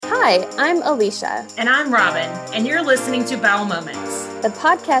Hi, I'm Alicia. And I'm Robin, and you're listening to Bowel Moments, the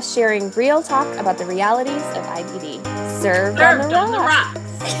podcast sharing real talk about the realities of IBD. Served on the rocks.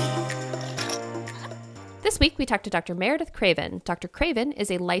 This week, we talked to Dr. Meredith Craven. Dr. Craven is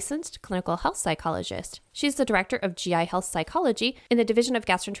a licensed clinical health psychologist. She's the director of GI Health Psychology in the Division of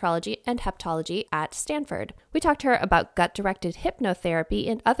Gastroenterology and Hepatology at Stanford. We talked to her about gut-directed hypnotherapy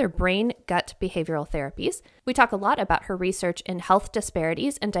and other brain-gut behavioral therapies. We talk a lot about her research in health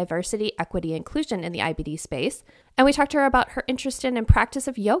disparities and diversity, equity, inclusion in the IBD space. And we talked to her about her interest in and practice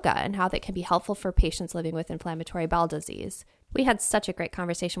of yoga and how that can be helpful for patients living with inflammatory bowel disease. We had such a great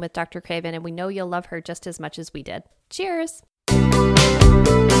conversation with Dr. Craven, and we know you'll love her just as much as we did. Cheers!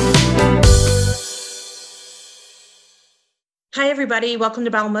 Hi, everybody. Welcome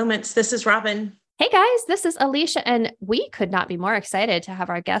to Bowel Moments. This is Robin. Hey, guys. This is Alicia, and we could not be more excited to have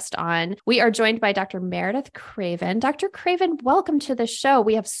our guest on. We are joined by Dr. Meredith Craven. Dr. Craven, welcome to the show.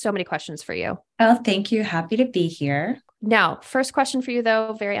 We have so many questions for you. Oh, thank you. Happy to be here. Now, first question for you,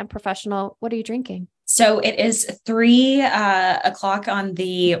 though, very unprofessional. What are you drinking? So it is 3 o'clock on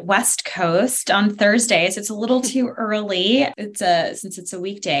the West Coast on Thursday. So it's a little too early. Since it's a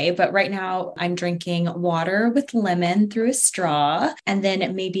weekday, but right now I'm drinking water with lemon through a straw. And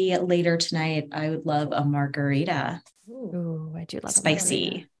then maybe later tonight, I would love a margarita. Ooh, I do love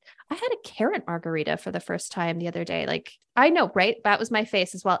spicy. I had a carrot margarita for the first time the other day. Like, I know, right? That was my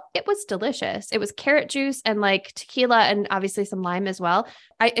face as well. It was delicious. It was carrot juice and like tequila and obviously some lime as well.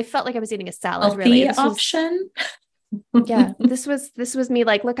 It felt like I was eating a salad. Healthy really. Option. Yeah, this was me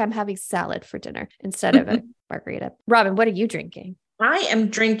like, look, I'm having salad for dinner instead of a margarita. Robin, what are you drinking? I am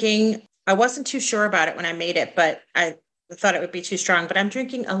drinking, I wasn't too sure about it when I made it, but I thought it would be too strong, but I'm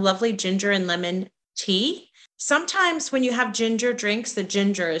drinking a lovely ginger and lemon tea. Sometimes when you have ginger drinks, the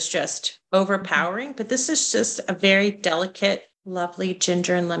ginger is just overpowering, but this is just a very delicate, lovely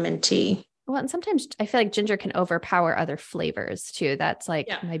ginger and lemon tea. Well, and sometimes I feel like ginger can overpower other flavors too. That's like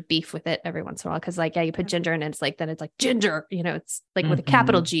my beef with it every once in a while. Cause like, you put ginger in and then it's like ginger, it's like with a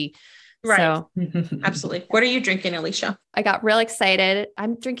capital G. Right. So absolutely. What are you drinking, Alicia? I got real excited.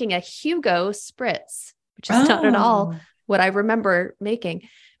 I'm drinking a Hugo Spritz, which is not at all what I remember making.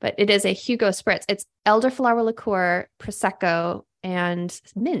 But it is a Hugo Spritz. It's elderflower liqueur, Prosecco, and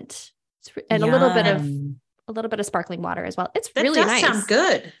mint, and a little bit of sparkling water as well. It's really nice. That does sound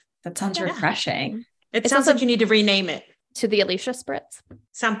good. That sounds refreshing. It sounds like you need to rename it to the Alicia Spritz.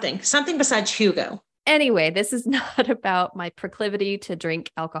 Something besides Hugo. Anyway, this is not about my proclivity to drink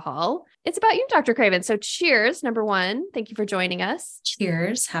alcohol. It's about you, Dr. Craven. So cheers, number one. Thank you for joining us.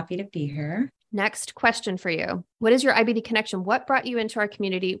 Cheers. Happy to be here. Next question for you. What is your IBD connection? What brought you into our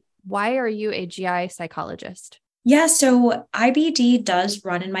community? Why are you a GI psychologist? Yeah, so IBD does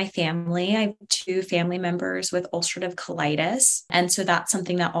run in my family. I have 2 family members with ulcerative colitis. And so that's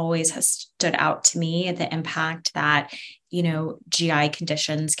something that always has stood out to me, the impact that, GI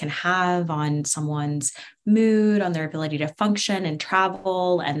conditions can have on someone's mood, on their ability to function and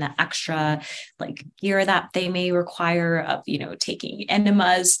travel, and the extra gear that they may require of, taking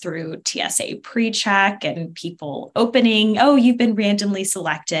enemas through TSA pre-check and people opening, you've been randomly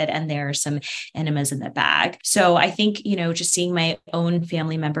selected and there are some enemas in the bag. So I think, just seeing my own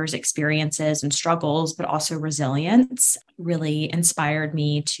family members' experiences and struggles, but also resilience really inspired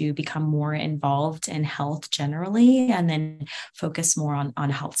me to become more involved in health generally, and then focus more on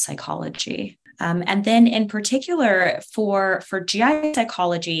health psychology. And then in particular for GI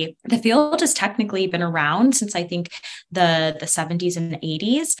psychology, the field has technically been around since I think the 70s and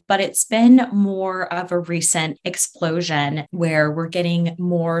 80s, but it's been more of a recent explosion where we're getting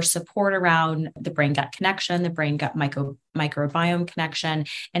more support around the brain-gut connection, the brain-gut microbiome connection,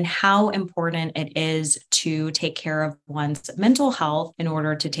 and how important it is to take care of one's mental health in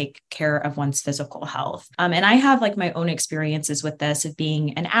order to take care of one's physical health. And I have my own experiences with this of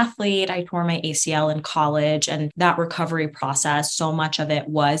being an athlete. I tore my ACL in college, and that recovery process, so much of it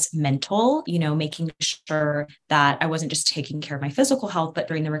was mental, making sure that I wasn't just taking care of my physical health, but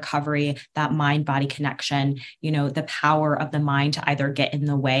during the recovery, that mind-body connection, the power of the mind to either get in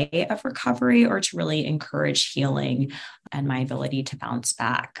the way of recovery or to really encourage healing and my ability to bounce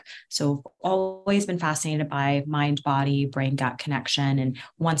back. So always been fascinated by mind, body, brain, gut connection. And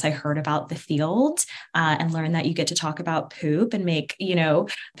once I heard about the field and learned that you get to talk about poop and make,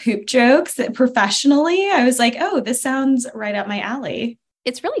 poop jokes professionally, I was like, oh, this sounds right up my alley.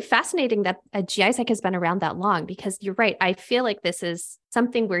 It's really fascinating that a GI psych has been around that long, because you're right. I feel like this is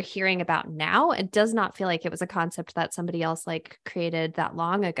something we're hearing about now. It does not feel like it was a concept that somebody else like created that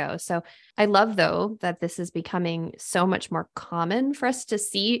long ago. So I love, though, that this is becoming so much more common for us to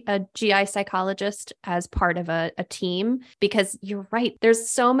see a GI psychologist as part of a team, because you're right. There's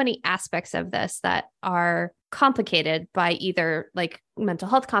so many aspects of this that are complicated by either like mental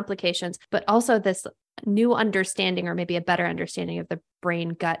health complications, but also this new understanding, or maybe a better understanding, of the brain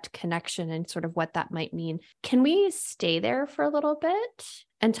gut connection and sort of what that might mean. Can we stay there for a little bit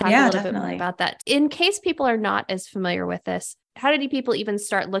and talk a little bit more about that? In case people are not as familiar with this, how did people even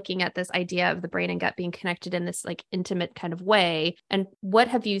start looking at this idea of the brain and gut being connected in this like intimate kind of way? And what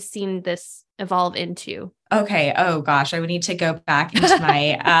have you seen this evolve into? Okay. Oh gosh, I would need to go back into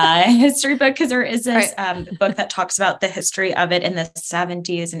my history book, because there is this book that talks about the history of it in the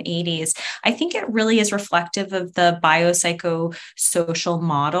 70s and 80s. I think it really is reflective of the biopsychosocial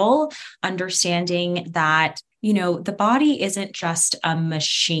model, understanding that the body isn't just a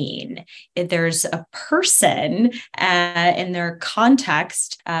machine. There's a person in their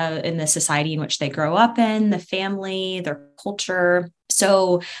context, in the society in which they grow up in, the family, their culture.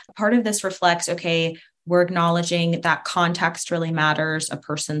 So part of this reflects, okay, we're acknowledging that context really matters. A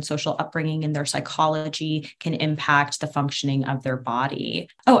person's social upbringing and their psychology can impact the functioning of their body.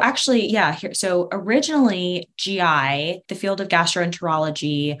 Oh, actually, yeah. So originally, GI, the field of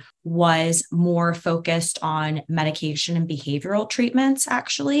gastroenterology, was more focused on medication and behavioral treatments,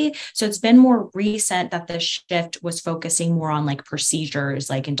 actually. So it's been more recent that the shift was focusing more on like procedures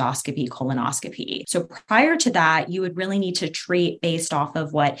like endoscopy, colonoscopy. So prior to that, you would really need to treat based off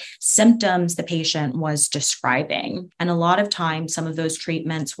of what symptoms the patient was describing. And a lot of times, some of those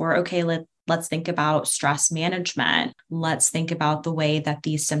treatments were, okay, let's think about stress management. Let's think about the way that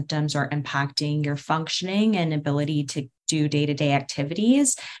these symptoms are impacting your functioning and ability to do day-to-day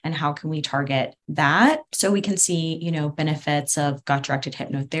activities, and how can we target that? So we can see, benefits of gut-directed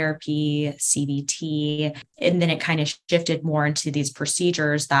hypnotherapy, CBT, and then it kind of shifted more into these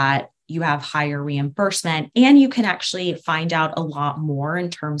procedures that you have higher reimbursement, and you can actually find out a lot more in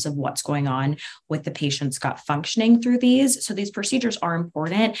terms of what's going on with the patient's gut functioning through these. So these procedures are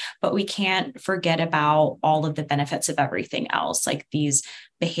important, but we can't forget about all of the benefits of everything else, like these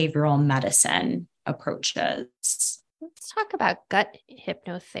behavioral medicine approaches. Let's talk about gut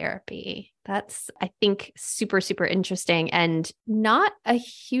hypnotherapy. That's, I think, super, super interesting and not a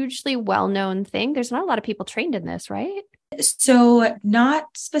hugely well-known thing. There's not a lot of people trained in this, right? So not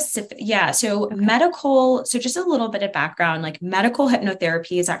specific. Yeah. So medical, so just a little bit of background, like medical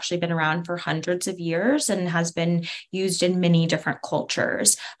hypnotherapy has actually been around for hundreds of years and has been used in many different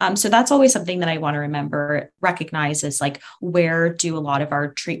cultures. So that's always something that I want to recognize is like, where do a lot of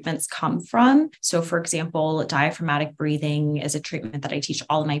our treatments come from? So for example, diaphragmatic breathing is a treatment that I teach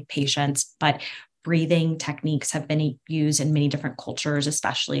all of my patients, but breathing techniques have been used in many different cultures,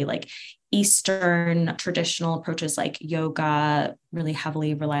 especially like Eastern traditional approaches like yoga really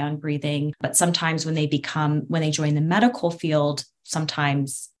heavily rely on breathing. But sometimes when they join the medical field,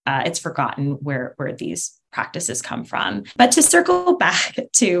 sometimes it's forgotten where these practices come from. But to circle back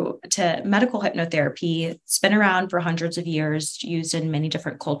to medical hypnotherapy, it's been around for hundreds of years, used in many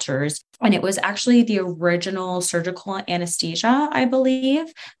different cultures. And it was actually the original surgical anesthesia, I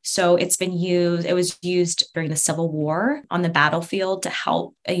believe. So it was used during the Civil War on the battlefield to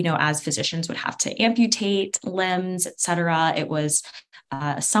help, as physicians would have to amputate limbs, et cetera. It was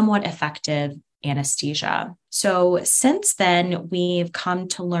somewhat effective anesthesia. So since then, we've come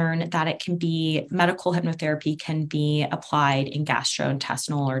to learn that medical hypnotherapy can be applied in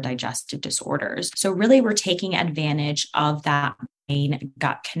gastrointestinal or digestive disorders. So really, we're taking advantage of that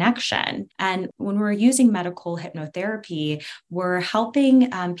gut connection. And when we're using medical hypnotherapy, we're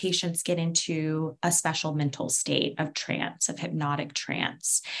helping patients get into a special mental state of trance, of hypnotic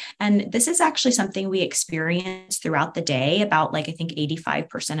trance. And this is actually something we experience throughout the day. About I think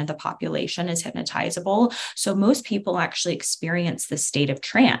 85% of the population is hypnotizable. So most people actually experience this state of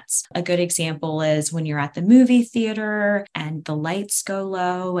trance. A good example is when you're at the movie theater and the lights go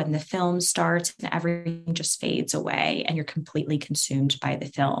low and the film starts and everything just fades away and you're completely consumed by the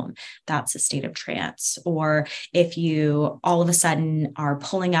film. That's a state of trance. Or if you all of a sudden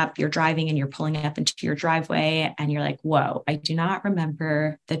you're driving and you're pulling up into your driveway and you're like, whoa, I do not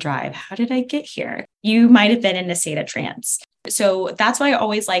remember the drive. How did I get here? You might have been in a state of trance. So that's why I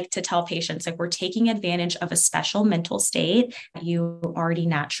always like to tell patients, like, we're taking advantage of a special mental state that you already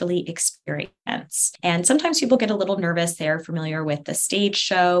naturally experience. And sometimes people get a little nervous. They're familiar with the stage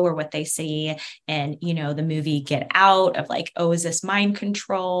show or what they see in, the movie Get Out, of like, oh, is this mind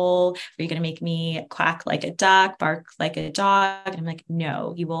control? Are you going to make me quack like a duck, bark like a dog? And I'm like,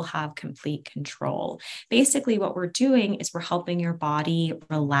 no, you will have complete control. Basically, what we're doing is we're helping your body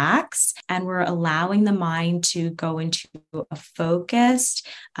relax, and we're allowing the mind to go into a focused,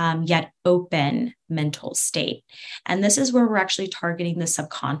 yet open mental state. And this is where we're actually targeting the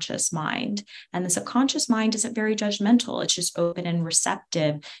subconscious mind. And the subconscious mind isn't very judgmental. It's just open and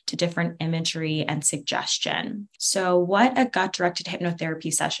receptive to different imagery and suggestion. So what a gut-directed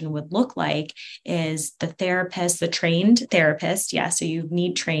hypnotherapy session would look like is the trained therapist, so you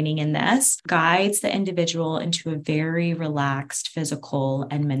need training in this, guides the individual into a very relaxed physical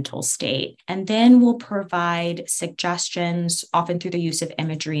and mental state. And then we'll provide suggestions, often through the use of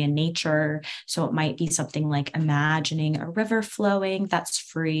imagery and nature. So it might be something like imagining a river flowing that's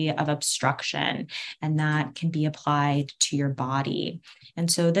free of obstruction, and that can be applied to your body. And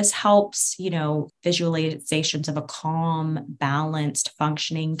so this helps, visualizations of a calm, balanced,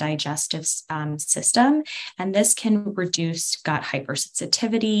 functioning digestive system. And this can reduce gut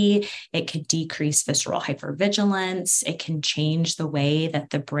hypersensitivity. It could decrease visceral hypervigilance. It can change the way that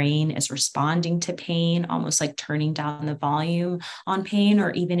the brain is responding to pain, almost like turning down the volume on pain,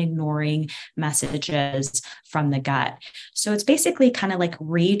 or even ignoring messages from the gut. So it's basically kind of like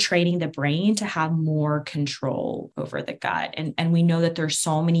retraining the brain to have more control over the gut. And we know that there's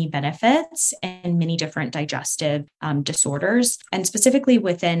so many benefits in many different digestive disorders. And specifically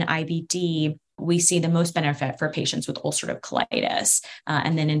within IBD, we see the most benefit for patients with ulcerative colitis.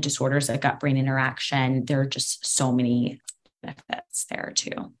 And then in disorders like gut-brain interaction, there are just so many benefits there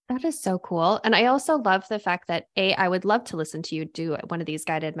too. That is so cool. And I also love the fact that I would love to listen to you do one of these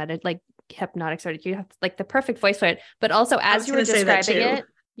guided hypnotic sort of, you have like the perfect voice for it, but also as you were describing it,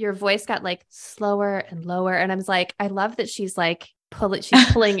 your voice got like slower and lower. And I was like, I love that she's like, she's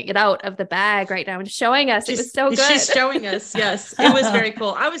pulling it out of the bag right now and showing us. It was so good. She's showing us. Yes. It was very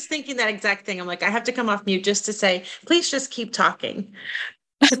cool. I was thinking that exact thing. I'm like, I have to come off mute just to say, please just keep talking.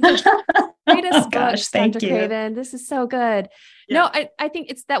 Greatest gosh, thank Dr. Craven. This is so good. Yeah. No, I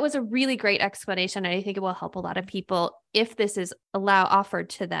think that was a really great explanation. And I think it will help a lot of people if this is offered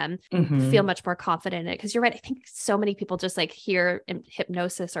to them, feel much more confident in it. Because you're right. I think so many people just like hear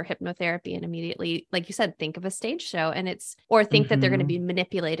hypnosis or hypnotherapy and immediately, like you said, think of a stage show or think that they're going to be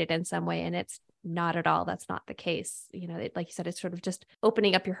manipulated in some way. And it's not at all. That's not the case. Like you said, it's sort of just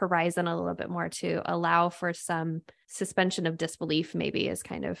opening up your horizon a little bit more to allow for some suspension of disbelief, maybe, is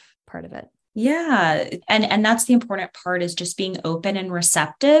kind of part of it. Yeah. And that's the important part, is just being open and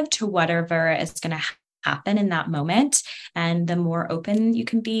receptive to whatever is going to happen in that moment. And the more open you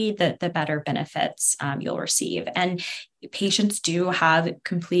can be, the better benefits you'll receive. And patients do have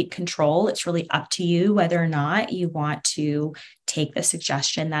complete control. It's really up to you whether or not you want to take the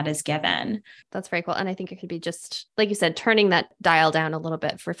suggestion that is given. That's very cool. And I think it could be just, like you said, turning that dial down a little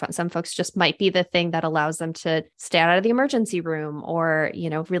bit for some folks just might be the thing that allows them to stay out of the emergency room or,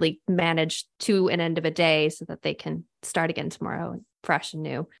 really manage to an end of a day so that they can start again tomorrow fresh and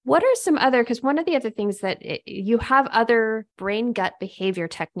new. What are some other, because one of the other things that you have other brain gut behavior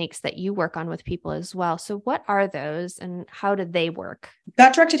techniques that you work on with people as well. So what are those and how do they work?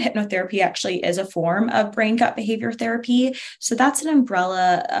 Gut-directed hypnotherapy actually is a form of brain gut behavior therapy. So that's an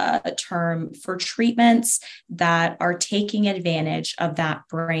umbrella term for treatments that are taking advantage of that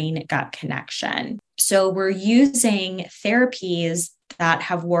brain gut connection. So we're using therapies that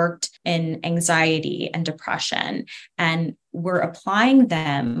have worked in anxiety and depression, and we're applying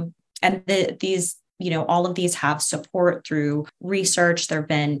them. And these, all of these have support through research. There have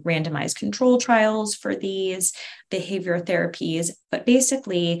been randomized control trials for these behavior therapies, but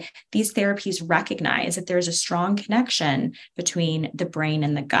basically these therapies recognize that there's a strong connection between the brain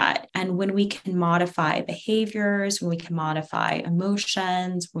and the gut. And when we can modify behaviors, when we can modify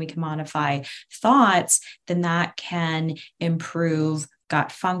emotions, when we can modify thoughts, then that can improve gut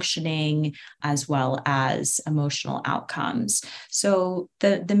functioning as well as emotional outcomes. So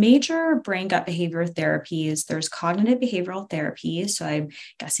the major brain gut behavior therapies, there's cognitive behavioral therapy. So I'm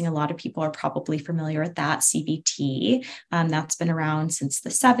guessing a lot of people are probably familiar with that, CBT. That's been around since the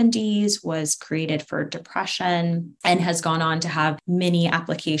 70s, was created for depression, and has gone on to have many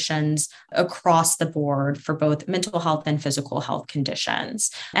applications across the board for both mental health and physical health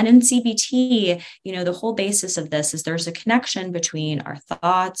conditions. And in CBT, the whole basis of this is there's a connection between our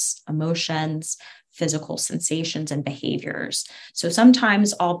thoughts, emotions, physical sensations and behaviors. So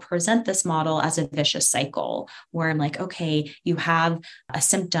sometimes I'll present this model as a vicious cycle where I'm like, okay, you have a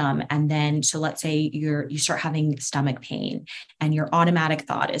symptom. And then, so let's say you start having stomach pain and your automatic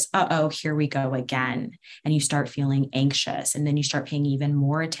thought is, uh-oh, here we go again. And you start feeling anxious. And then you start paying even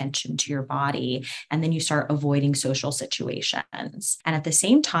more attention to your body. And then you start avoiding social situations. And at the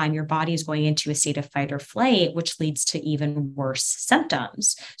same time, your body is going into a state of fight or flight, which leads to even worse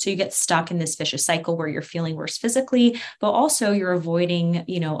symptoms. So you get stuck in this vicious cycle where you're feeling worse physically, but also you're avoiding,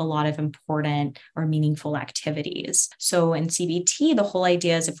 a lot of important or meaningful activities. So in CBT, the whole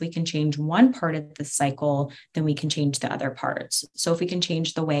idea is if we can change one part of the cycle, then we can change the other parts. So if we can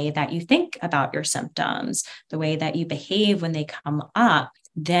change the way that you think about your symptoms, the way that you behave when they come up,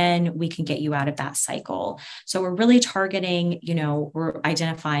 then we can get you out of that cycle. So we're really targeting, we're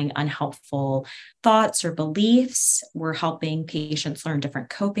identifying unhelpful thoughts or beliefs. We're helping patients learn different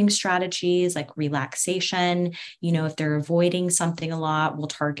coping strategies like relaxation. If they're avoiding something a lot, we'll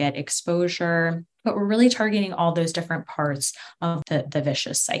target exposure. But we're really targeting all those different parts of the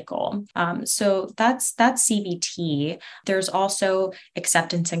vicious cycle. So that's CBT. There's also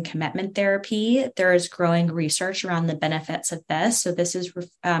acceptance and commitment therapy. There is growing research around the benefits of this. So this is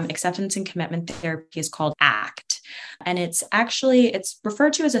acceptance and commitment therapy is called ACT. And it's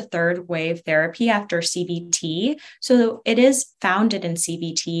referred to as a third wave therapy after CBT. So it is founded in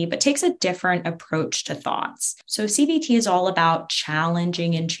CBT, but takes a different approach to thoughts. So CBT is all about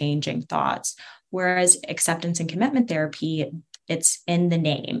challenging and changing thoughts. Whereas acceptance and commitment therapy, it's in the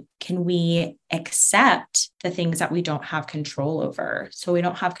name. Can we accept the things that we don't have control over? So we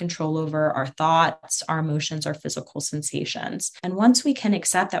don't have control over our thoughts, our emotions, our physical sensations. And once we can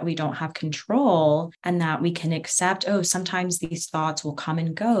accept that we don't have control and that we can accept, sometimes these thoughts will come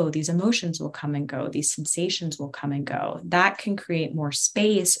and go, these emotions will come and go, these sensations will come and go, that can create more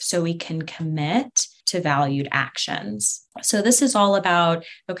space so we can commit to valued actions. So this is all about,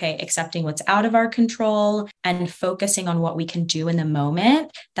 accepting what's out of our control and focusing on what we can do in the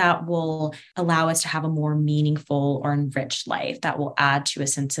moment that will allow us to have a more meaningful or enriched life that will add to a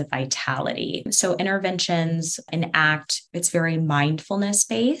sense of vitality. So interventions in ACT, it's very mindfulness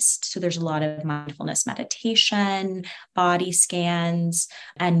based. So there's a lot of mindfulness meditation, body scans,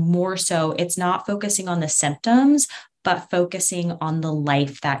 and more so it's not focusing on the symptoms, but focusing on the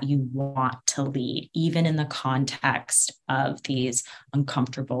life that you want to lead, even in the context of these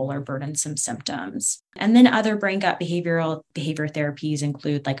uncomfortable or burdensome symptoms. And then other brain gut behavior therapies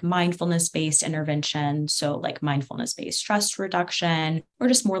include like mindfulness-based intervention. So like mindfulness-based stress reduction, or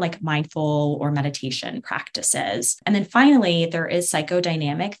just more like mindful or meditation practices. And then finally, there is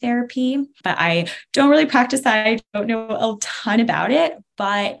psychodynamic therapy, but I don't really practice that. I don't know a ton about it,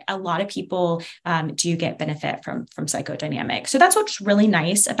 but a lot of people do get benefit from psychodynamic. So that's what's really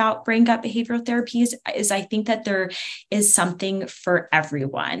nice about brain gut behavioral therapies is I think that there is something for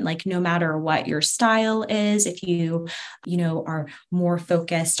everyone, like no matter what your style is, if you are more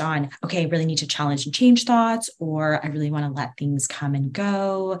focused on, I really need to challenge and change thoughts, or I really want to let things come and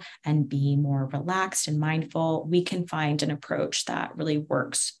go and be more relaxed and mindful, we can find an approach that really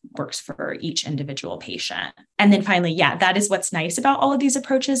works for each individual patient. And then finally, that is what's nice about all of these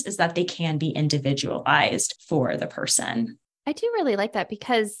approaches is that they can be individualized for the person. I do really like that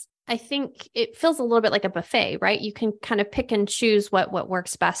because I think it feels a little bit like a buffet, right? You can kind of pick and choose what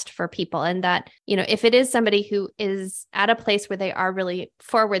works best for people. And that, if it is somebody who is at a place where they are really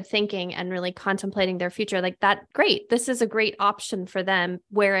forward thinking and really contemplating their future, like that, great. This is a great option for them.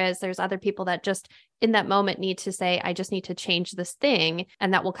 Whereas there's other people that just in that moment need to say, I just need to change this thing.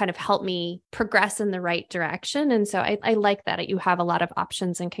 And that will kind of help me progress in the right direction. And so I like that you have a lot of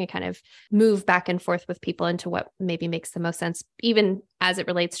options and can kind of move back and forth with people into what maybe makes the most sense, even as it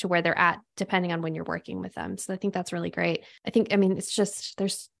relates to where they're at, depending on when you're working with them. So I think that's really great. It's just,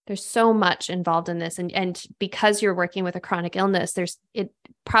 there's so much involved in this. And because you're working with a chronic illness, it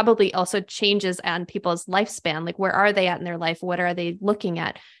probably also changes on people's lifespan. Like, where are they at in their life? What are they looking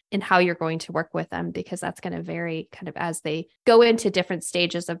at and how you're going to work with them? Because that's going to vary kind of as they go into different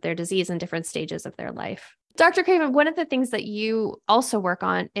stages of their disease and different stages of their life. Dr. Craven, one of the things that you also work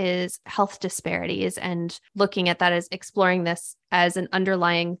on is health disparities and looking at that as exploring this as an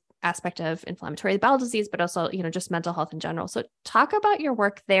underlying aspect of inflammatory bowel disease, but also, just mental health in general. So talk about your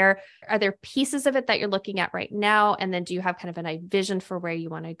work there. Are there pieces of it that you're looking at right now? And then do you have kind of a vision for where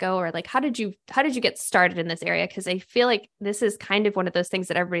you want to go? Or like, how did you get started in this area? Because I feel like this is kind of one of those things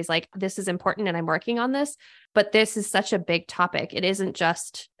that everybody's like, this is important and I'm working on this, but this is such a big topic. It isn't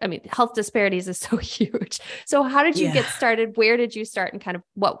just, health disparities is so huge. So how did you get started? Where did you start? And kind of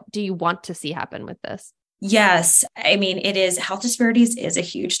what do you want to see happen with this? Yes. I mean, it is, health disparities is a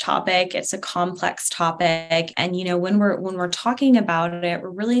huge topic. It's a complex topic. And, when we're talking about it, we're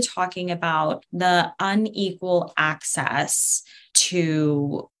really talking about the unequal access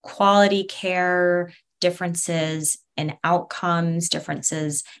to quality care, differences in outcomes,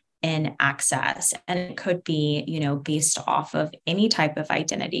 differences in access. And it could be, based off of any type of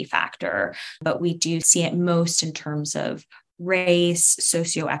identity factor, but we do see it most in terms of race,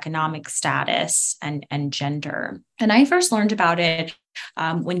 socioeconomic status, and gender. And I first learned about it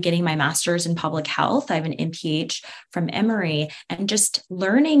when getting my master's in public health. I have an MPH from Emory, and just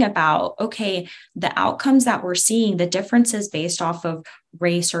learning about, okay, the outcomes that we're seeing, the differences based off of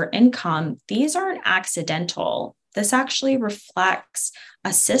race or income, these aren't accidental. This actually reflects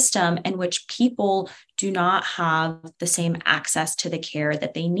a system in which people do not have the same access to the care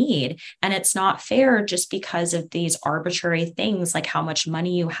that they need. And it's not fair just because of these arbitrary things like how much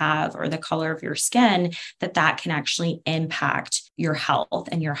money you have or the color of your skin, that can actually impact your health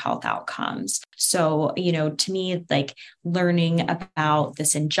and your health outcomes. So, to me, like learning about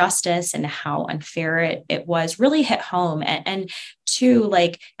this injustice and how unfair it was really hit home. And two,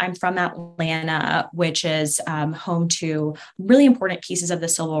 like I'm from Atlanta, which is home to really important pieces of the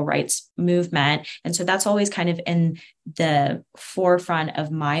civil rights movement. And so that's always kind of in the forefront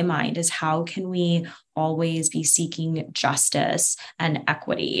of my mind, is how can we always be seeking justice and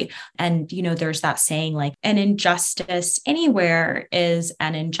equity? And, there's that saying like an injustice anywhere is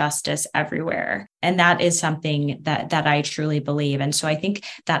an injustice everywhere. And that is something that I truly believe. And so I think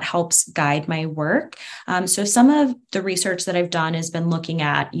that helps guide my work. So some of the research that I've done has been looking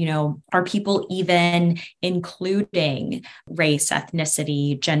at, are people even including race,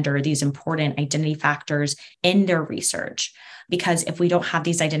 ethnicity, gender, these important identity factors in their research? Because if we don't have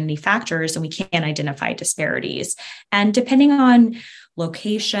these identity factors, then we can't identify disparities. And depending on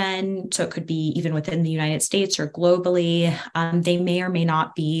location, so it could be even within the United States or globally, they may or may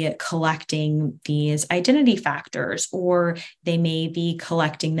not be collecting these identity factors, or they may be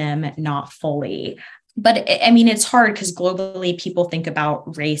collecting them not fully. But I mean, it's hard because globally people think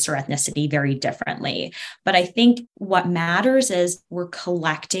about race or ethnicity very differently. But I think what matters is we're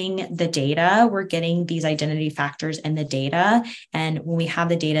collecting the data, we're getting these identity factors in the data. And when we have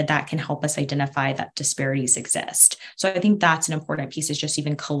the data, that can help us identify that disparities exist. So I think that's an important piece, is just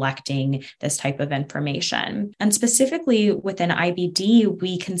even collecting this type of information. And specifically within IBD,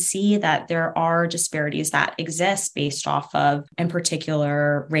 we can see that there are disparities that exist based off of, in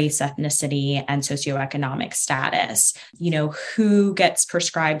particular, race, ethnicity, and socioeconomic status. Who gets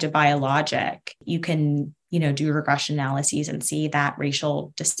prescribed a biologic? You can do regression analyses and see that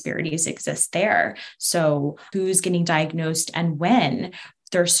racial disparities exist there. So who's getting diagnosed and when?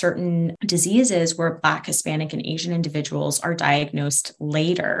 There are certain diseases where Black, Hispanic, and Asian individuals are diagnosed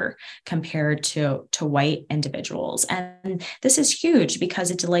later compared to white individuals. And this is huge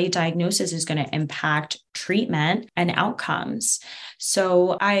because a delayed diagnosis is going to impact treatment and outcomes.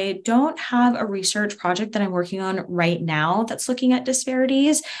 So I don't have a research project that I'm working on right now that's looking at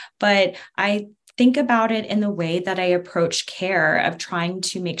disparities, but I think about it in the way that I approach care, of trying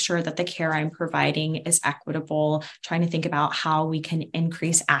to make sure that the care I'm providing is equitable, trying to think about how we can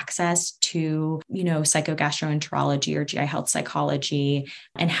increase access to, psychogastroenterology or GI health psychology,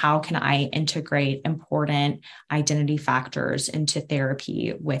 and how can I integrate important identity factors into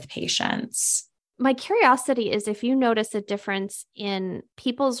therapy with patients. My curiosity is if you notice a difference in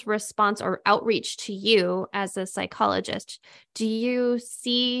people's response or outreach to you as a psychologist. Do you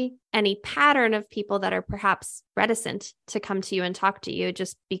see any pattern of people that are perhaps reticent to come to you and talk to you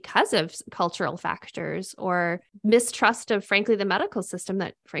just because of cultural factors or mistrust of, frankly, the medical system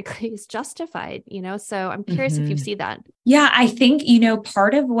that, frankly, is justified, So I'm curious if you see that. Yeah, I think,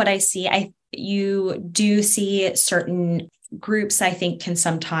 part of what I see, you do see certain groups, I think, can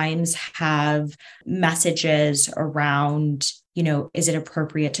sometimes have messages around, is it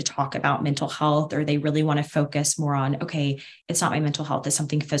appropriate to talk about mental health, or they really want to focus more on, okay, it's not my mental health, it's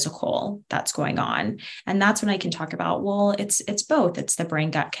something physical that's going on. And that's when I can talk about, well, it's both. It's the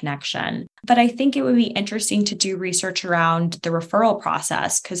brain gut connection. But I think it would be interesting to do research around the referral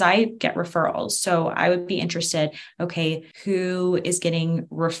process, because I get referrals. So I would be interested, okay, who is getting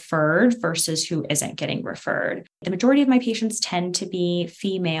referred versus who isn't getting referred. The majority of my patients tend to be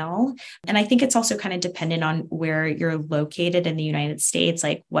female. And I think it's also kind of dependent on where you're located in the United States,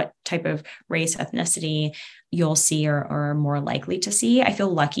 like what type of race, ethnicity you'll see or are more likely to see. I feel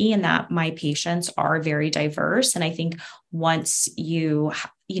lucky in that my patients are very diverse. And I think once you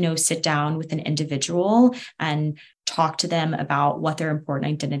sit down with an individual and talk to them about what their important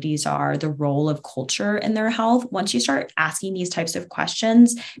identities are, the role of culture in their health, once you start asking these types of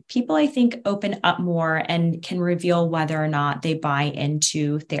questions, people, I think, open up more and can reveal whether or not they buy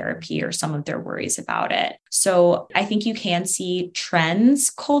into therapy or some of their worries about it. So I think you can see trends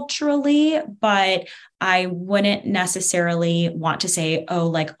culturally, but I wouldn't necessarily want to say, oh,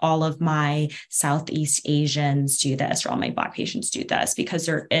 like all of my Southeast Asians do this or all my Black patients do this, because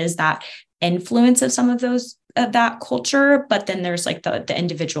there is that influence of some of that culture, but then there's like the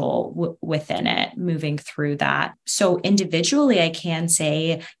individual within it moving through that. So individually, I can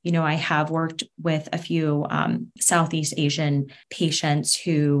say, I have worked with a few Southeast Asian patients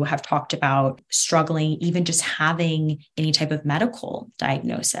who have talked about struggling, even just having any type of medical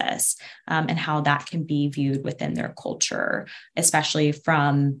diagnosis, and how that can be viewed within their culture, especially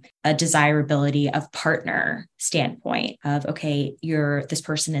from a desirability of partner standpoint of, okay, this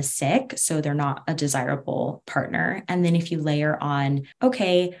person is sick, so they're not a desirable partner. And then if you layer on,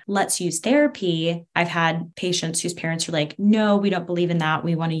 okay, let's use therapy. I've had patients whose parents are like, no, we don't believe in that.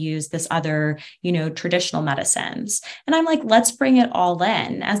 We want to use this other, traditional medicines. And I'm like, let's bring it all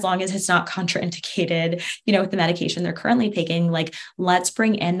in, as long as it's not contraindicated, with the medication they're currently taking. Like, let's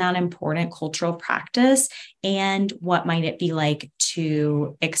bring in that important cultural practice and what might it be like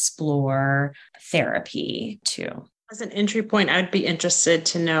to explore therapy too. As an entry point, I'd be interested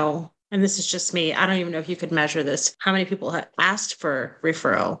to know, and this is just me, I don't even know if you could measure this, how many people have asked for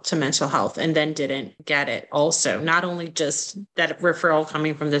referral to mental health and then didn't get it also. Not only just that referral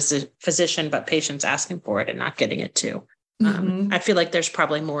coming from this physician, but patients asking for it and not getting it too. I feel like there's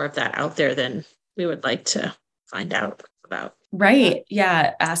probably more of that out there than we would like to find out about. Right.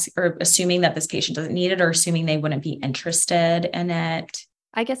 Yeah. Assuming that this patient doesn't need it, or assuming they wouldn't be interested in it.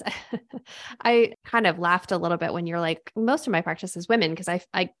 I guess I kind of laughed a little bit when you're like, most of my practice is women, because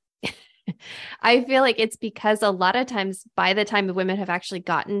I feel like it's because a lot of times by the time the women have actually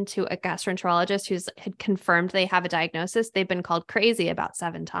gotten to a gastroenterologist who's had confirmed they have a diagnosis, they've been called crazy about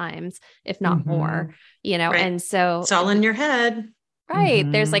 7 times, if not more, right. And so it's all in your head.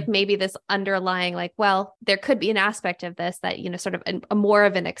 Right. There's like maybe this underlying, like, well, there could be an aspect of this that, sort of a more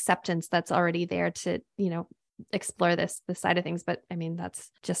of an acceptance that's already there to, explore this side of things. But I mean,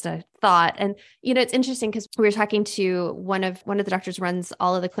 that's just a thought. And, it's interesting because we were talking to one of the doctors runs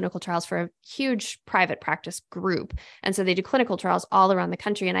all of the clinical trials for a huge private practice group. And so they do clinical trials all around the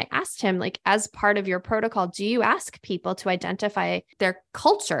country. And I asked him, like, as part of your protocol, do you ask people to identify their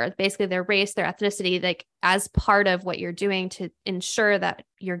culture, basically their race, their ethnicity, like as part of what you're doing to ensure that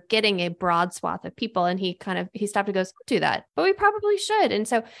you're getting a broad swath of people? And he stopped and goes, do that, but we probably should. And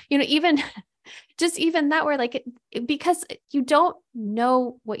so, even that, we're like, because you don't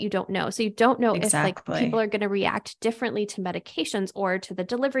know what you don't know. So you don't know if like people are going to react differently to medications or to the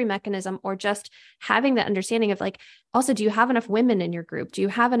delivery mechanism, or just having that understanding of like, also, do you have enough women in your group? Do you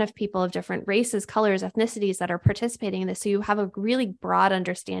have enough people of different races, colors, ethnicities that are participating in this? So you have a really broad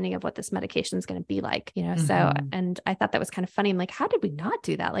understanding of what this medication is going to be like, So, and I thought that was kind of funny. I'm like, how did we not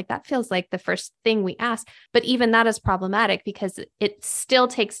do that? Like, that feels like the first thing we asked, but even that is problematic because it still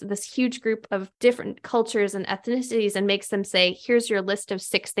takes this huge group of different cultures and ethnicities and makes them say, here's your list of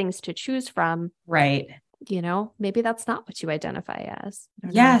 6 things to choose from. Right. Maybe that's not what you identify as.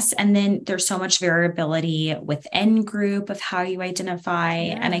 Yes. And then there's so much variability within group of how you identify.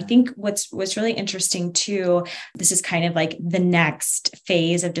 Yeah. And I think what's really interesting too, this is kind of like the next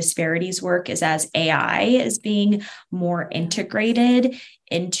phase of disparities work, is as AI is being more integrated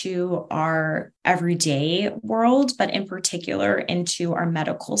into our everyday world, but in particular into our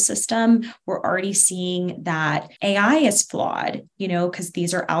medical system, we're already seeing that AI is flawed, because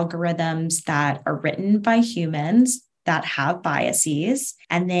these are algorithms that are written by humans that have biases,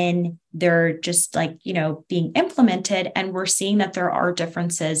 and then they're just like, being implemented. And we're seeing that there are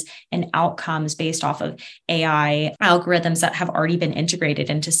differences in outcomes based off of AI algorithms that have already been integrated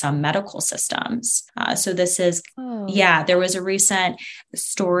into some medical systems. So this is, there was a recent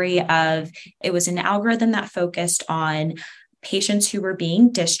story of, it was an algorithm that focused on patients who were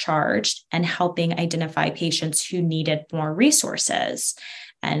being discharged and helping identify patients who needed more resources.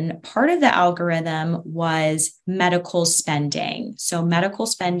 And part of the algorithm was medical spending. So medical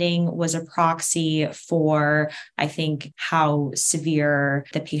spending was a proxy for, I think, how severe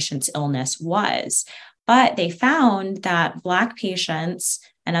the patient's illness was. But they found that Black patients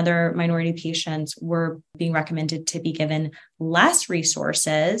and other minority patients were being recommended to be given less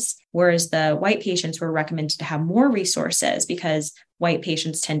resources, whereas the white patients were recommended to have more resources because white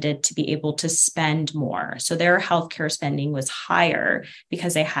patients tended to be able to spend more. So their healthcare spending was higher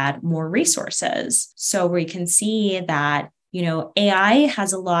because they had more resources. So we can see that, AI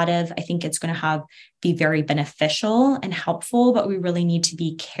has a lot of, I think it's going to have be very beneficial and helpful, but we really need to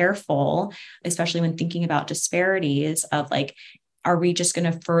be careful, especially when thinking about disparities of like, are we just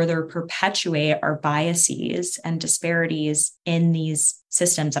going to further perpetuate our biases and disparities in these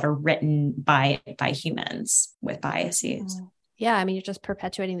systems that are written by humans with biases? Yeah, I mean, you're just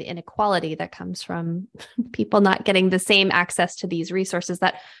perpetuating the inequality that comes from people not getting the same access to these resources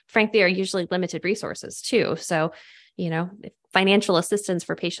that, frankly, are usually limited resources too. So, financial assistance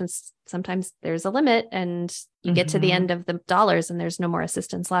for patients, sometimes there's a limit and you get to the end of the dollars and there's no more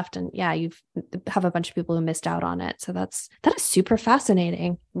assistance left. And yeah, you have a bunch of people who missed out on it. So that is super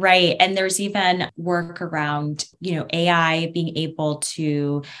fascinating. Right. And there's even work around, AI being able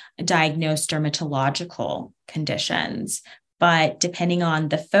to diagnose dermatological conditions. But depending on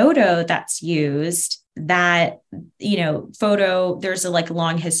the photo that's used, that, photo, there's a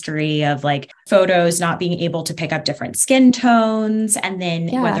long history of photos not being able to pick up different skin tones. And then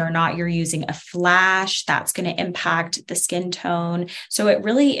whether or not you're using a flash, that's going to impact the skin tone. So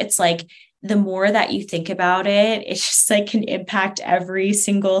it's the more that you think about it, it's just can impact every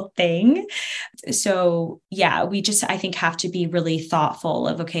single thing. So yeah, we just, I think, have to be really thoughtful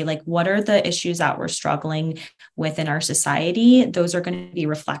of, okay, what are the issues that we're struggling with in our society? Those are going to be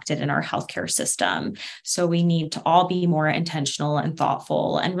reflected in our healthcare system. So we need to all be more intentional and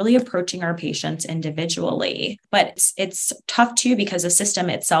thoughtful and really approaching our patients individually. But it's tough too, because the system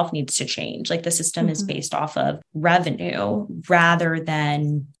itself needs to change. The system is based off of revenue rather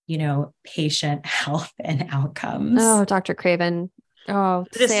than patient health and outcomes. Oh, Dr. Craven. Oh,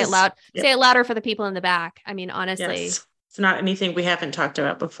 say it loud. Yep. Say it louder for the people in the back. I mean, honestly. Yes. It's not anything we haven't talked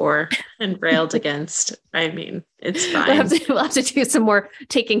about before and railed against. I mean, it's fine. We'll have to do some more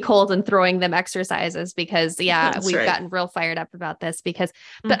taking cold and throwing them exercises because we've gotten real fired up about this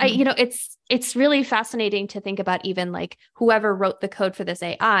but it's really fascinating to think about even whoever wrote the code for this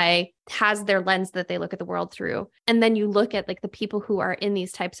AI has their lens that they look at the world through. And then you look at the people who are in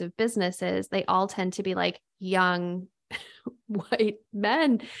these types of businesses, they all tend to be young, white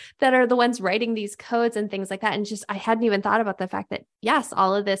men that are the ones writing these codes and things like that. And I hadn't even thought about the fact that, yes,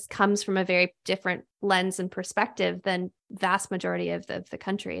 all of this comes from a very different lens and perspective than vast majority of the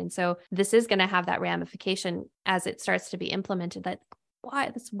country. And so this is going to have that ramification as it starts to be implemented.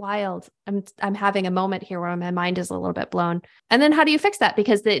 That's wild. I'm having a moment here where my mind is a little bit blown. And then how do you fix that?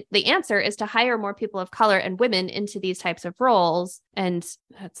 Because the answer is to hire more people of color and women into these types of roles. And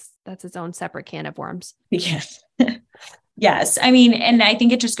that's its own separate can of worms. Yes. Yes. I mean, and I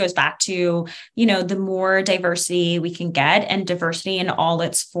think it just goes back to, the more diversity we can get, and diversity in all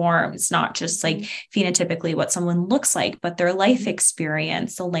its forms, not just phenotypically what someone looks like, but their life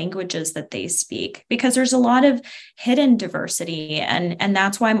experience, the languages that they speak, because there's a lot of hidden diversity. And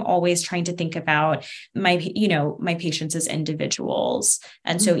that's why I'm always trying to think about my patients as individuals.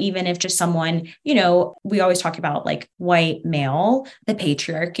 And so even if just someone, we always talk about white male, the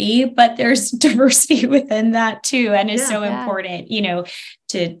patriarchy, but there's diversity within that too. And it's so important,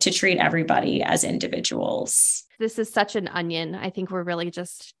 to treat everybody as individuals. This is such an onion. I think we're really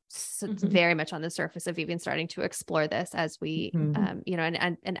just very much on the surface of even starting to explore this as we,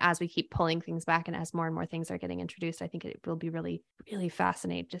 and as we keep pulling things back and as more and more things are getting introduced, I think it will be really, really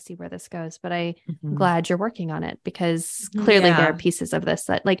fascinating to see where this goes. But I'm glad you're working on it, because clearly there are pieces of this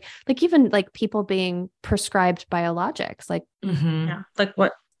that even people being prescribed biologics,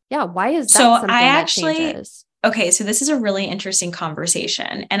 what? Yeah. Why is that something that changes? Okay, so this is a really interesting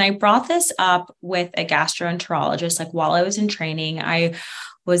conversation. And I brought this up with a gastroenterologist. While I was in training, I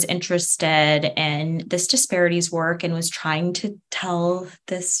was interested in this disparities work and was trying to tell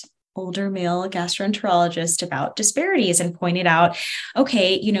this older male gastroenterologist about disparities and pointed out,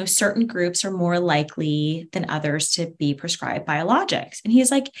 okay, certain groups are more likely than others to be prescribed biologics. And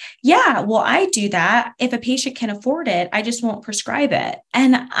he's like, yeah, well, I do that. If a patient can afford it, I just won't prescribe it.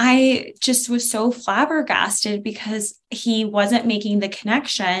 And I just was so flabbergasted because he wasn't making the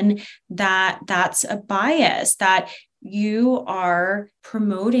connection that that's a bias, that you are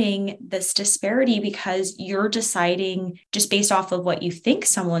promoting this disparity because you're deciding just based off of what you think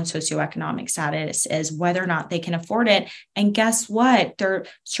someone's socioeconomic status is, whether or not they can afford it. And guess what?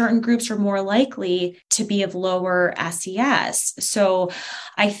 Certain groups are more likely to be of lower SES. So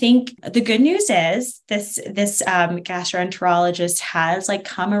I think the good news is this gastroenterologist has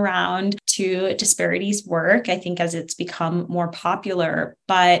come around to disparities work, I think, as it's become more popular.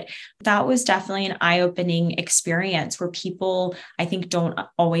 But that was definitely an eye-opening experience where people, I think, don't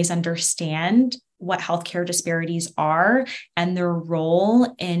always understand what healthcare disparities are and their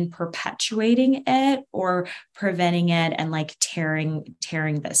role in perpetuating it or preventing it and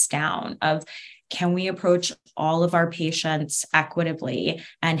tearing this down. can we approach all of our patients equitably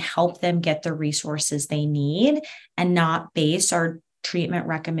and help them get the resources they need and not base our treatment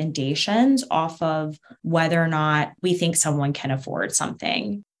recommendations off of whether or not we think someone can afford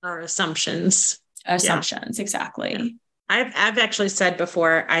something. Our assumptions. Assumptions, yeah. Exactly. Yeah. I've actually said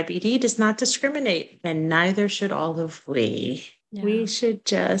before, IBD does not discriminate, and neither should all of we. Yeah. We should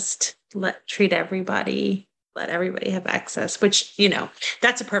just let everybody have access, which,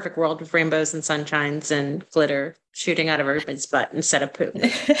 that's a perfect world with rainbows and sunshines and glitter shooting out of everybody's butt instead of poop.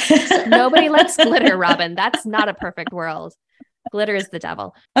 Nobody likes glitter, Robin. That's not a perfect world. Glitter is the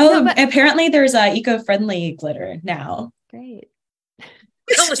devil. Oh, no, apparently there's eco-friendly glitter now. Great.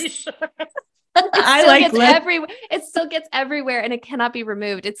 Really sure. I like everywhere. It still gets everywhere and it cannot be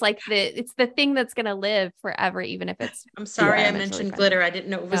removed. It's like it's the thing that's going to live forever, even if it's. I'm sorry I mentioned glitter. I didn't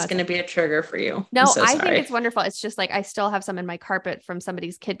know it was going to be a trigger for you. No, I think it's wonderful. It's just like I still have some in my carpet from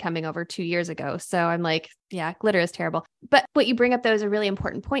somebody's kid coming over 2 years ago. So I'm like, yeah, glitter is terrible. But what you bring up though is a really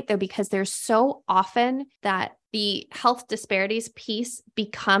important point though, because there's so often that the health disparities piece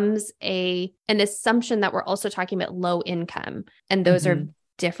becomes an assumption that we're also talking about low income, and those are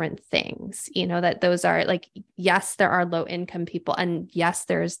different things, that those are like, yes, there are low income people, and yes,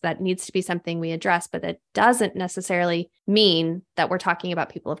 that needs to be something we address, but that doesn't necessarily mean that we're talking about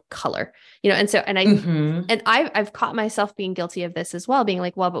people of color, and so, and I've caught myself being guilty of this as well, being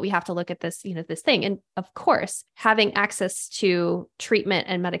like, well, but we have to look at this, this thing. And of course, having access to treatment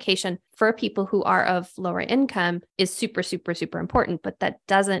and medication for people who are of lower income is super, super, super important, but that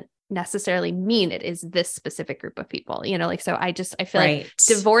doesn't necessarily mean it is this specific group of people, so I feel like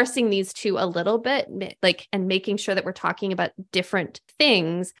divorcing these two a little bit, like, and making sure that we're talking about different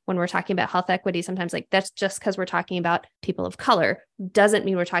things when we're talking about health equity. Sometimes like that's just because we're talking about people of color doesn't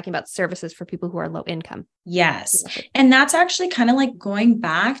mean we're talking about services for people who are low income. Yes. And that's actually kind of like going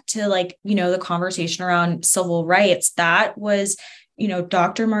back to like, the conversation around civil rights. That was,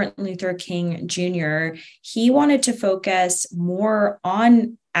 Dr. Martin Luther King Jr., he wanted to focus more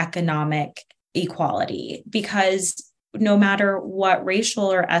on economic equality, because no matter what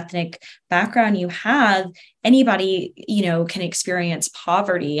racial or ethnic background you have, anybody, can experience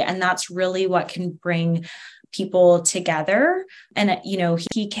poverty. And that's really what can bring people together. And,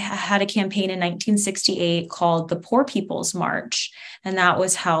 he had a campaign in 1968 called the Poor People's March, and that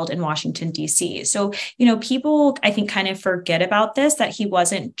was held in Washington, D.C. So, people, I think, kind of forget about this, that he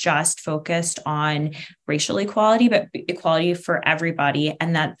wasn't just focused on racial equality, but equality for everybody.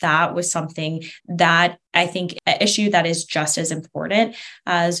 And that was something that I think an issue that is just as important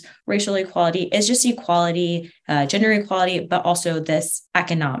as racial equality is just equality, gender equality, but also this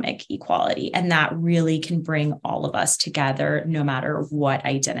economic equality. And that really can bring all of us together, no matter what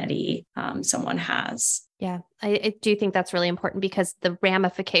identity someone has. Yeah, I do think that's really important, because the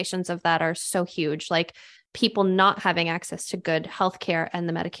ramifications of that are so huge. Like people not having access to good healthcare and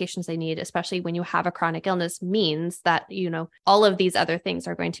the medications they need, especially when you have a chronic illness, means that, all of these other things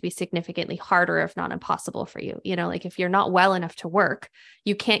are going to be significantly harder, if not impossible for you. Like if you're not well enough to work,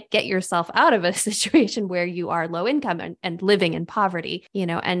 you can't get yourself out of a situation where you are low income and living in poverty,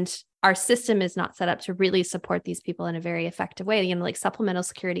 and our system is not set up to really support these people in a very effective way. Like supplemental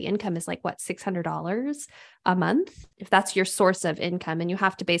security income is like what, $600 a month, if that's your source of income, and you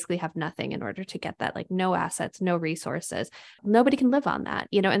have to basically have nothing in order to get that, like no assets, no resources. Nobody can live on that,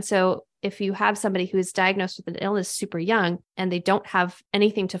 and so if you have somebody who is diagnosed with an illness super young and they don't have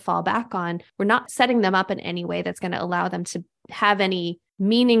anything to fall back on, we're not setting them up in any way that's going to allow them to have any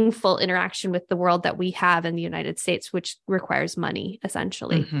meaningful interaction with the world that we have in the United States, which requires money,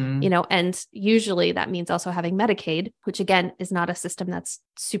 essentially, and usually that means also having Medicaid, which again is not a system that's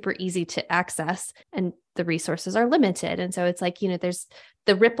super easy to access, and the resources are limited. And so it's like, there's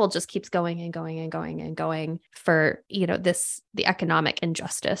the ripple just keeps going and going and going and going for, the economic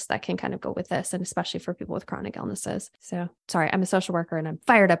injustice that can kind of go with this, and especially for people with chronic illnesses. So sorry, I'm a social worker and I'm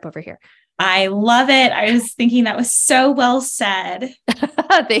fired up over here. I love it. I was thinking that was so well said.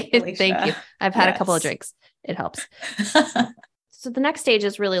 Thank you. I've had a couple of drinks. It helps. So the next stage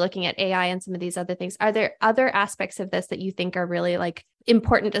is really looking at AI and some of these other things. Are there other aspects of this that you think are really like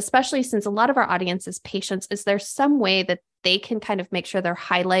important, especially since a lot of our audience is patients? Is there some way that they can kind of make sure they're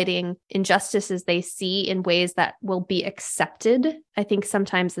highlighting injustices they see in ways that will be accepted? I think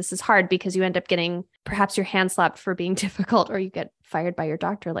sometimes this is hard because you end up getting perhaps your hand slapped for being difficult, or you get fired by your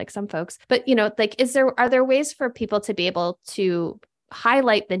doctor, like some folks. But, are there ways for people to be able to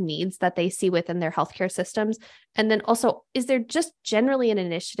highlight the needs that they see within their healthcare systems? And then also, is there just generally an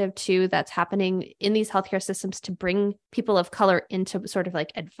initiative too that's happening in these healthcare systems to bring people of color into sort of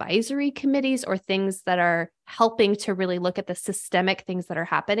like advisory committees or things that are helping to really look at the systemic things that are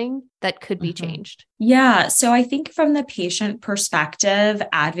happening that could be changed? Yeah. So I think from the patient perspective,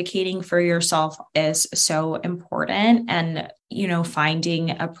 advocating for yourself is so important. And finding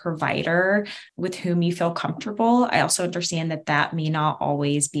a provider with whom you feel comfortable. I also understand that may not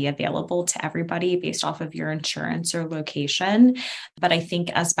always be available to everybody based off of your insurance or location. But I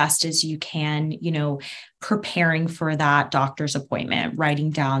think as best as you can, preparing for that doctor's appointment,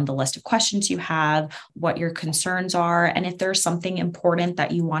 writing down the list of questions you have, what your concerns are, and if there's something important that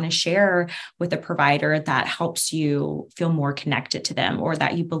you want to share with a provider that helps you feel more connected to them, or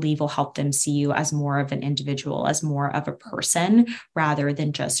that you believe will help them see you as more of an individual, as more of a person, rather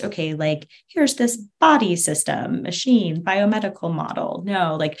than just, okay, like, here's this body system, machine, biomedical model.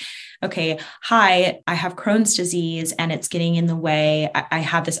 No, like, okay, hi, I have Crohn's disease and it's getting in the way. I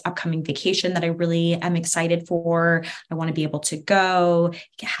have this upcoming vacation that I really am excited for. I want to be able to go.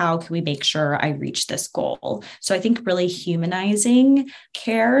 How can we make sure I reach this goal? So I think really humanizing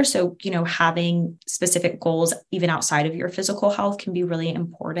care. So, having specific goals, even outside of your physical health, can be really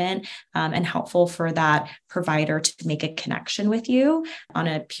important and helpful for that provider to make a connection with you on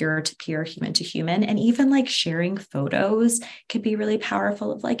a peer-to-peer, human-to-human. And even like sharing photos could be really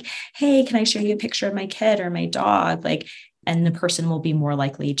powerful of like, hey, can I show you a picture of my kid or my dog? Like, and the person will be more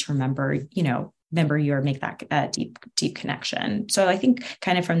likely to remember you or make that deep connection. So I think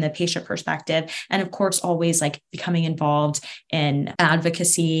kind of from the patient perspective, and of course, always like becoming involved in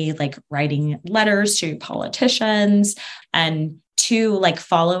advocacy, like writing letters to politicians, and to like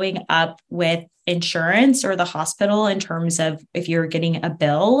following up with insurance or the hospital in terms of if you're getting a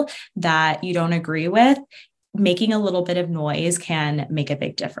bill that you don't agree with. Making a little bit of noise can make a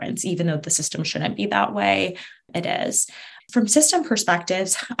big difference, even though the system shouldn't be that way. It is. From system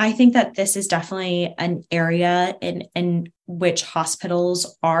perspectives, I think that this is definitely an area in which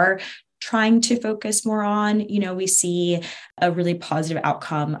hospitals are trying to focus more on. We see a really positive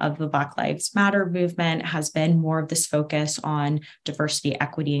outcome of the Black Lives Matter movement has been more of this focus on diversity,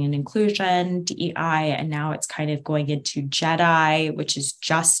 equity, and inclusion, DEI, and now it's kind of going into JEDI, which is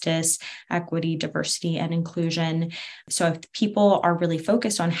justice, equity, diversity, and inclusion. So if people are really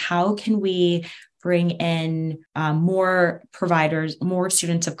focused on how can we bring in more providers, more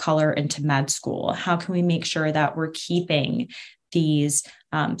students of color into med school, how can we make sure that we're keeping these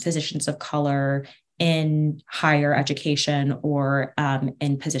physicians of color in higher education or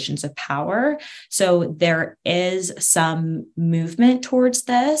in positions of power. So there is some movement towards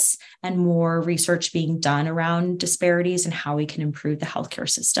this and more research being done around disparities and how we can improve the healthcare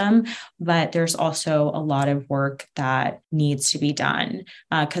system. But there's also a lot of work that needs to be done.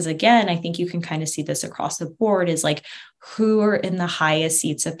 Because again, I think you can kind of see this across the board is like, who are in the highest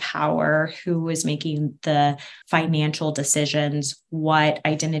seats of power, who is making the financial decisions, what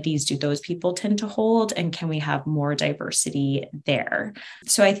identities do those people tend to hold, and can we have more diversity there?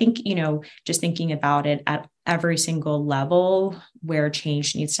 So I think, just thinking about it at every single level where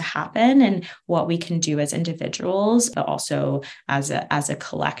change needs to happen and what we can do as individuals, but also as a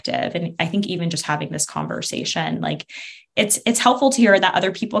collective. And I think even just having this conversation, like it's helpful to hear that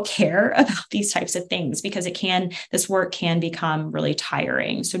other people care about these types of things, because this work can become really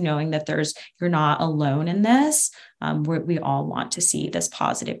tiring. So knowing that you're not alone in this, we all want to see this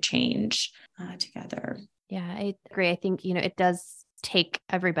positive change together. Yeah, I agree. I think, it does take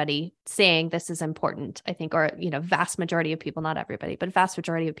everybody saying this is important, I think, or, vast majority of people, not everybody, but vast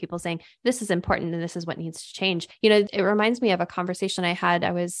majority of people saying this is important and this is what needs to change. It reminds me of a conversation I had.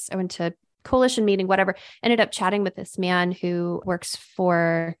 I went to coalition meeting, whatever, ended up chatting with this man who works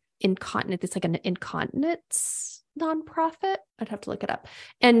for Incontinence. It's like an incontinence nonprofit. I'd have to look it up.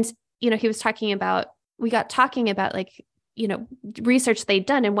 And, we got talking about like, research they'd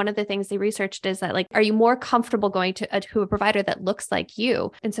done. And one of the things they researched is that like, are you more comfortable going to a provider that looks like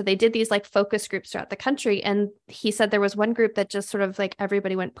you? And so they did these like focus groups throughout the country. And he said there was one group that just sort of like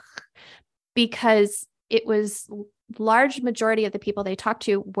everybody went because it was large majority of the people they talked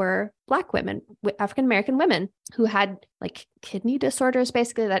to were Black women, African-American women who had like kidney disorders,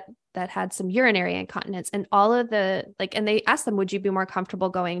 basically that had some urinary incontinence, and all of the and they asked them, would you be more comfortable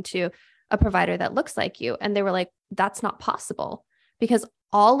going to a provider that looks like you? And they were like, that's not possible, because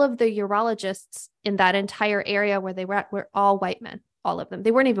all of the urologists in that entire area where they were at were all white men. All of them. They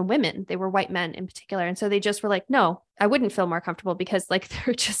weren't even women. They were white men in particular. And so they just were like, no, I wouldn't feel more comfortable because like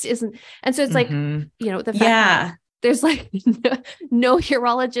there just isn't. And so it's like, the fact that there's like no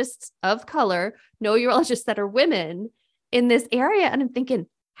urologists of color, no urologists that are women. in this area. And I'm thinking,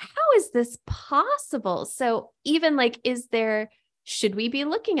 how is this possible? So even like, should we be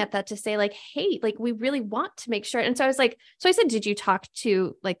looking at that to say like, hey, like we really want to make sure. And so I was like, so I said, did you talk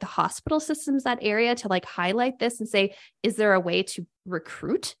to like the hospital systems, that area, to like highlight this and say, is there a way to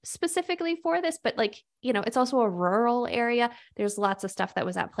recruit specifically for this? But like, it's also a rural area. There's lots of stuff that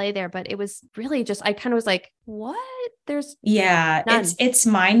was at play there, but it was really just, I kind of was like, what? None. It's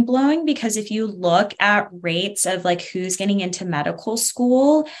mind blowing, because if you look at rates of like who's getting into medical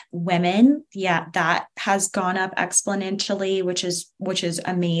school, women, that has gone up exponentially, which is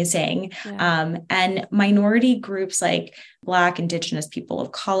amazing. Yeah. And minority groups like Black, Indigenous people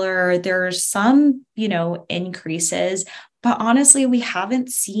of color, there's some, increases. But honestly, we haven't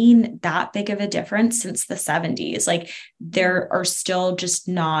seen that big of a difference since the 70s. Like there are still just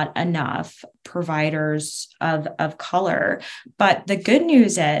not enough providers of color. But the good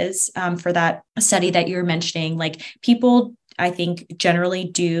news is for that study that you're mentioning, like people, I think, generally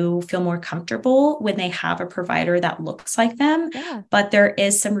do feel more comfortable when they have a provider that looks like them. Yeah. But there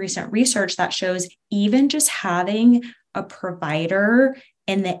is some recent research that shows even just having a provider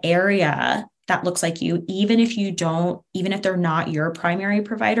in the area that looks like you, even if they're not your primary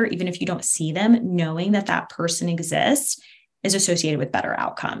provider, even if you don't see them, knowing that person exists is associated with better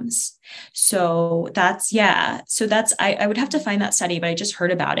outcomes. So I would have to find that study, but I just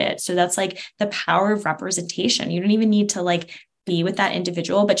heard about it. So that's like the power of representation. You don't even need to like be with that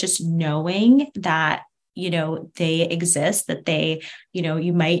individual, but just knowing that, they exist, that they,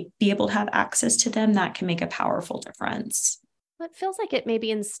 you might be able to have access to them, that can make a powerful difference. It feels like it maybe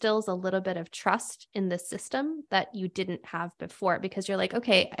instills a little bit of trust in the system that you didn't have before, because you're like,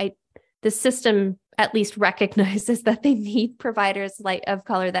 okay, the system at least recognizes that they need providers of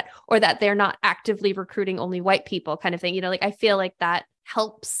color or that they're not actively recruiting only white people kind of thing. Like I feel like that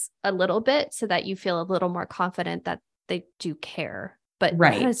helps a little bit so that you feel a little more confident that they do care. But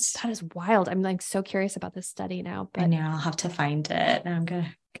right. that is wild. I'm like so curious about this study now. But I know I'll have to find it.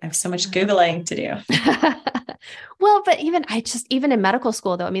 I have so much Googling to do. Well, but even in medical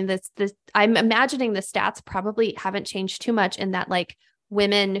school though, I mean, I'm imagining the stats probably haven't changed too much in that like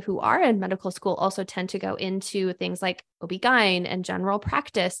women who are in medical school also tend to go into things like OB-GYN and general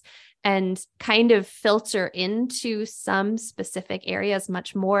practice and kind of filter into some specific areas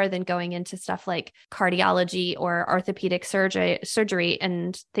much more than going into stuff like cardiology or orthopedic surgery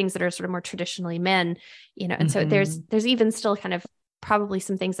and things that are sort of more traditionally men, and so there's even still kind of probably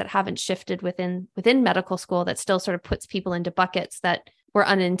some things that haven't shifted within medical school that still sort of puts people into buckets that were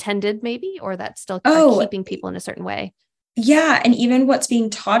unintended maybe, or that still are keeping people in a certain way. Yeah. And even what's being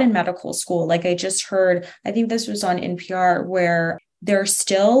taught in medical school, like I just heard, I think this was on NPR, where there's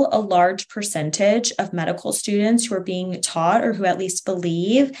still a large percentage of medical students who are being taught, or who at least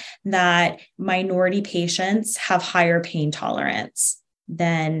believe, that minority patients have higher pain tolerance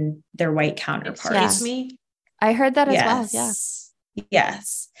than their white counterparts. Excuse me? I heard that as well. Yeah.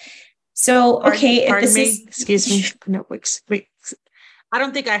 Yes. So, okay. Pardon me. Excuse me. No, wait. I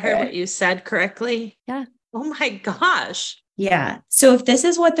don't think I heard what you said correctly. Yeah. Oh my gosh. Yeah. So if this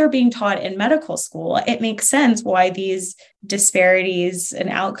is what they're being taught in medical school, it makes sense why these disparities and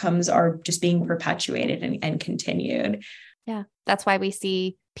outcomes are just being perpetuated and continued. Yeah. That's why we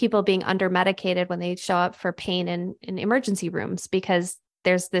see people being under medicated when they show up for pain in emergency rooms, because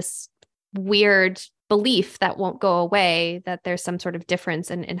there's this weird belief that won't go away that there's some sort of difference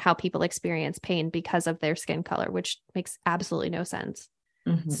in how people experience pain because of their skin color, which makes absolutely no sense.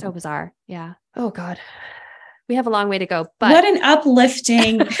 Mm-hmm. So bizarre. Yeah. Oh God. We have a long way to go, but what an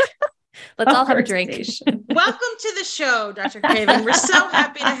uplifting. Let's all have a drink. Welcome to the show, Dr. Craven. We're so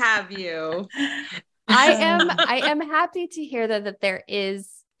happy to have you. I am happy to hear that there is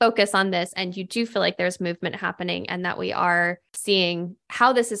focus on this, and you do feel like there's movement happening, and that we are seeing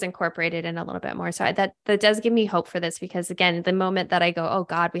how this is incorporated in a little bit more. So that does give me hope for this, because again, the moment that I go, oh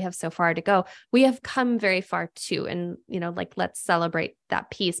God, we have so far to go, we have come very far too. And, like, let's celebrate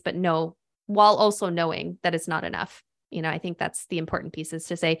that piece, but while also knowing that it's not enough. I think that's the important piece, is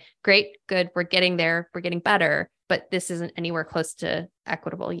to say, great, good, we're getting there, we're getting better, but this isn't anywhere close to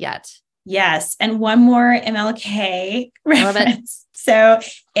equitable yet. Yes. And one more MLK reference. So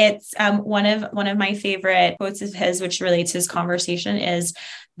it's one of my favorite quotes of his, which relates to his conversation, is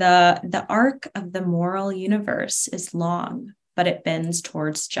the arc of the moral universe is long, but it bends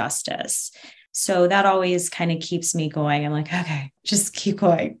towards justice. So that always kind of keeps me going. I'm like, okay, just keep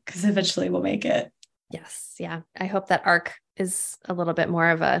going, because eventually we'll make it. Yes. Yeah. I hope that arc is a little bit more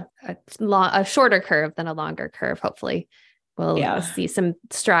of a shorter curve than a longer curve. Hopefully we'll see some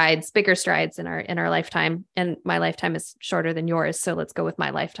bigger strides in our lifetime. And my lifetime is shorter than yours. So let's go with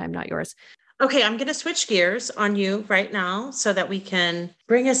my lifetime, not yours. Okay, I'm going to switch gears on you right now so that we can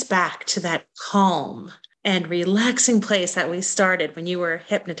bring us back to that calm and relaxing place that we started when you were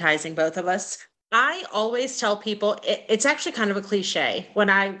hypnotizing both of us. I always tell people it's actually kind of a cliche when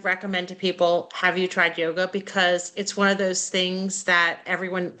I recommend to people, have you tried yoga? Because it's one of those things that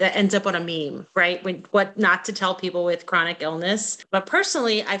everyone that ends up on a meme, right? When what not to tell people with chronic illness. But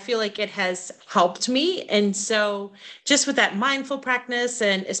personally, I feel like it has helped me. And so just with that mindful practice,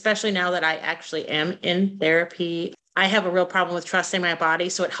 and especially now that I actually am in therapy, I have a real problem with trusting my body.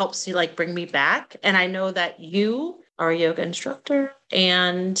 So it helps me like bring me back. And I know that you are a yoga instructor,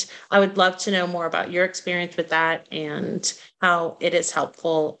 and I would love to know more about your experience with that and how it is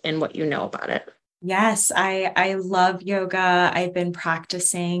helpful and what you know about it. Yes, I love yoga. I've been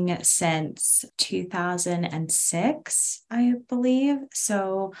practicing since 2006, I believe.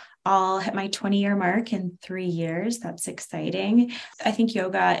 So I'll hit my 20-year mark in 3 years. That's exciting. I think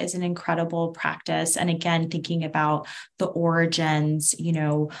yoga is an incredible practice. And again, thinking about the origins,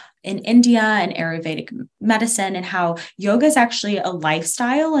 in India and Ayurvedic medicine, and how yoga is actually a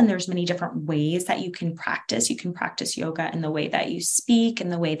lifestyle, and there's many different ways that you can practice. You can practice yoga in the way that you speak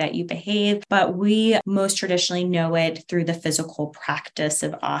and the way that you behave, but we most traditionally know it through the physical practice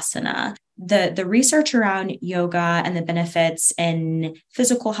of asana. The research around yoga and the benefits in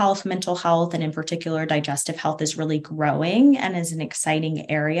physical health, mental health, and in particular digestive health is really growing and is an exciting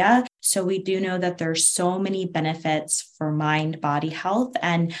area. So we do know that there's so many benefits for mind, body health.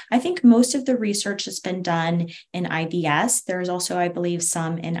 And I think most of the research has been done in IBS. There's also, I believe,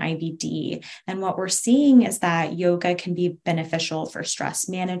 some in IBD. And what we're seeing is that yoga can be beneficial for stress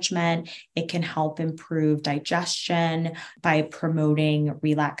management. It can help improve digestion by promoting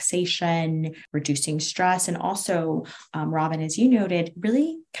relaxation, reducing stress, and also, Robin, as you noted,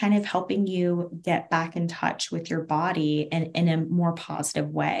 really kind of helping you get back in touch with your body in a more positive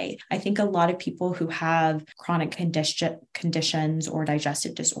way. I think a lot of people who have chronic conditions or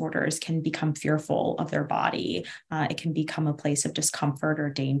digestive disorders can become fearful of their body. It can become a place of discomfort or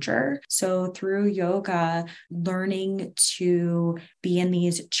danger. So through yoga, learning to be in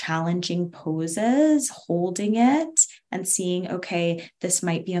these challenging poses, holding it and seeing, okay, this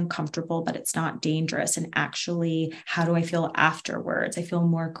might be uncomfortable, but it's not dangerous. And actually, how do I feel afterwards? I feel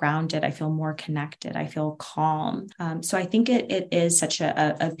more grounded. I feel more connected. I feel calm. So I think it is such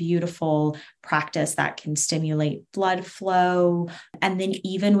a beautiful practice that can stimulate blood flow. And then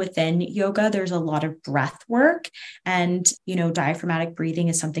even within yoga, there's a lot of breath work. And, diaphragmatic breathing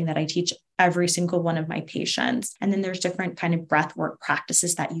is something that I teach every single one of my patients. And then there's different kind of breath work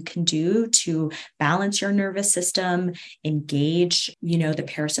practices that you can do to balance your nervous system, engage, the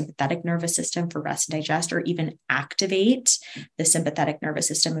parasympathetic nervous system for rest and digest, or even activate the sympathetic nervous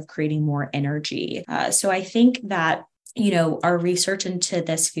system of creating more energy. So I think that our research into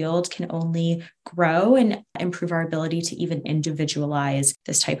this field can only grow and improve our ability to even individualize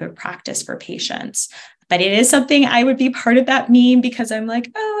this type of practice for patients. But it is something I would be part of that meme because I'm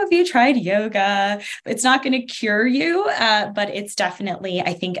like, oh, have you tried yoga? It's not going to cure you, but it's definitely,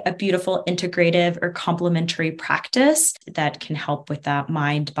 I think, a beautiful integrative or complementary practice that can help with that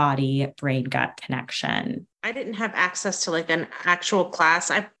mind, body, brain, gut connection. I didn't have access to like an actual class.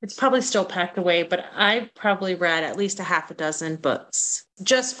 It's probably still packed away, but I probably read at least a half a dozen books.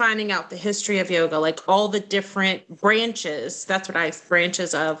 Just finding out the history of yoga, like all the different branches,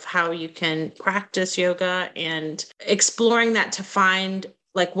 branches of how you can practice yoga, and exploring that to find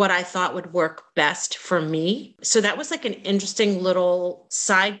like what I thought would work best for me. So that was like an interesting little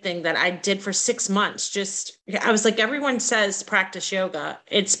side thing that I did for 6 months. I was like, everyone says practice yoga.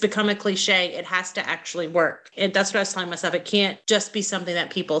 It's become a cliche. It has to actually work. That's what I was telling myself. It can't just be something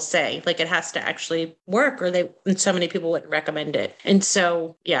that people say. Like it has to actually work, and so many people wouldn't recommend it. And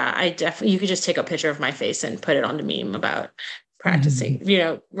so, yeah, you could just take a picture of my face and put it on the meme about practicing,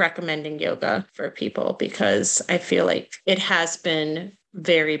 recommending yoga for people, because I feel like it has been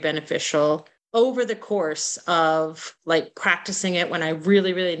very beneficial over the course of like practicing it when I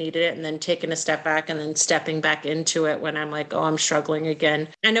really, really needed it, and then taking a step back and then stepping back into it when I'm like, oh, I'm struggling again.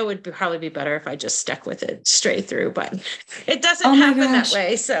 I know it would probably be better if I just stuck with it straight through, but it doesn't happen that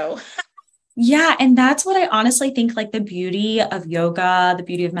way. So yeah. And that's what I honestly think, like the beauty of yoga, the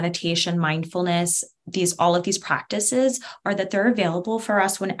beauty of meditation, mindfulness all of these practices are that they're available for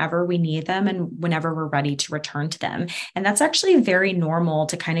us whenever we need them and whenever we're ready to return to them. And that's actually very normal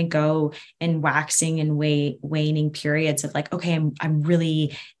to kind of go in waxing and waning periods of like, okay, I'm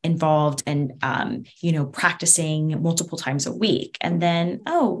really involved and, practicing multiple times a week. And then,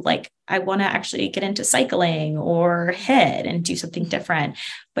 I want to actually get into cycling or HIIT and do something different.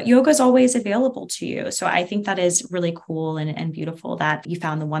 But yoga is always available to you. So I think that is really cool and beautiful that you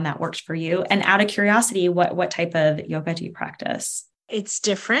found the one that works for you. And out of curiosity, what type of yoga do you practice? It's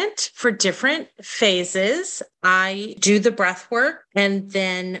different for different phases. I do the breath work and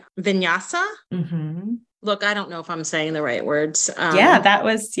then vinyasa. Mm-hmm. Look, I don't know if I'm saying the right words.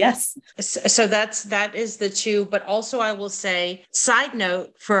 Yes. So that is the two, but also I will say, side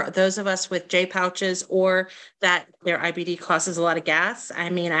note for those of us with J pouches or that their IBD causes a lot of gas.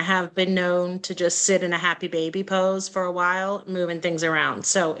 I mean, I have been known to just sit in a happy baby pose for a while, moving things around.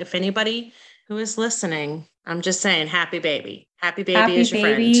 So if anybody who is listening, I'm just saying happy baby. Happy baby is your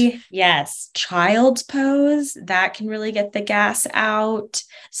friend. Yes. Child's pose, that can really get the gas out.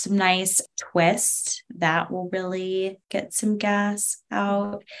 Some nice twists, that will really get some gas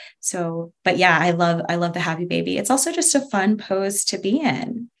out. So, but yeah, I love the happy baby. It's also just a fun pose to be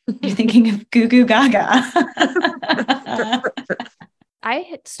in. You're thinking of goo goo gaga. I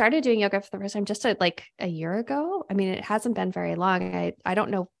had started doing yoga for the first time just like a year ago. I mean, it hasn't been very long. I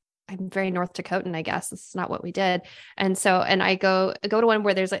don't know. I'm very North Dakotan, I guess. This is not what we did. And I go to one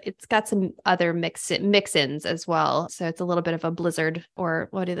where it's got some other mix-ins as well. So it's a little bit of a blizzard, or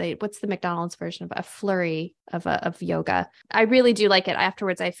what's the McDonald's version of a flurry of yoga. I really do like it.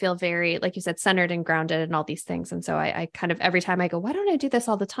 Afterwards, I feel very, like you said, centered and grounded and all these things. And so I kind of, every time I go, why don't I do this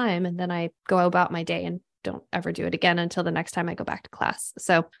all the time? And then I go about my day and don't ever do it again until the next time I go back to class.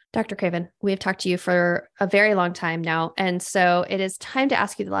 So Dr. Craven, we have talked to you for a very long time now. And so it is time to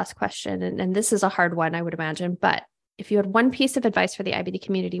ask you the last question. And this is a hard one, I would imagine, but if you had one piece of advice for the IBD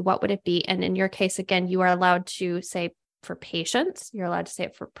community, what would it be? And in your case, again, you are allowed to say for patients, you're allowed to say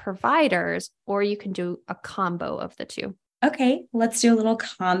it for providers, or you can do a combo of the two. Okay, let's do a little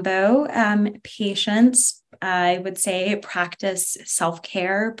combo. Patients, I would say practice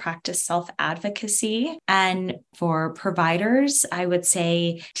self-care, practice self-advocacy. And for providers, I would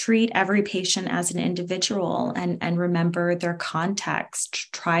say treat every patient as an individual and remember their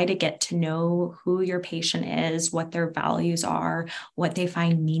context. Try to get to know who your patient is, what their values are, what they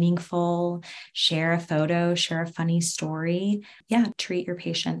find meaningful. Share a photo, share a funny story. Yeah, treat your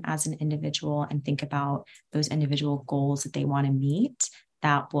patient as an individual and think about those individual goals that they want to meet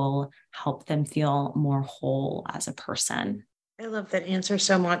that will help them feel more whole as a person. I love that answer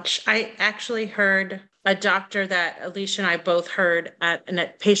so much. I actually heard a doctor that Alicia and I both heard at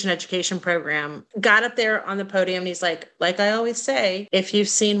a patient education program got up there on the podium and he's like I always say, if you've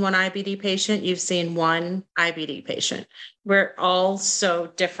seen one IBD patient, you've seen one IBD patient. We're all so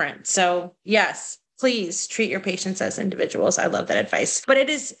different. So yes, please treat your patients as individuals. I love that advice. But it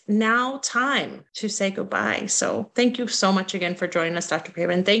is now time to say goodbye. So thank you so much again for joining us, Dr.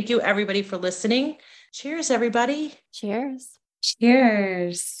 Craven. Thank you, everybody, for listening. Cheers, everybody. Cheers.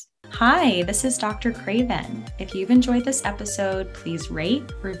 Cheers. Hi, this is Dr. Craven. If you've enjoyed this episode, please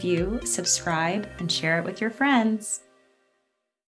rate, review, subscribe, and share it with your friends.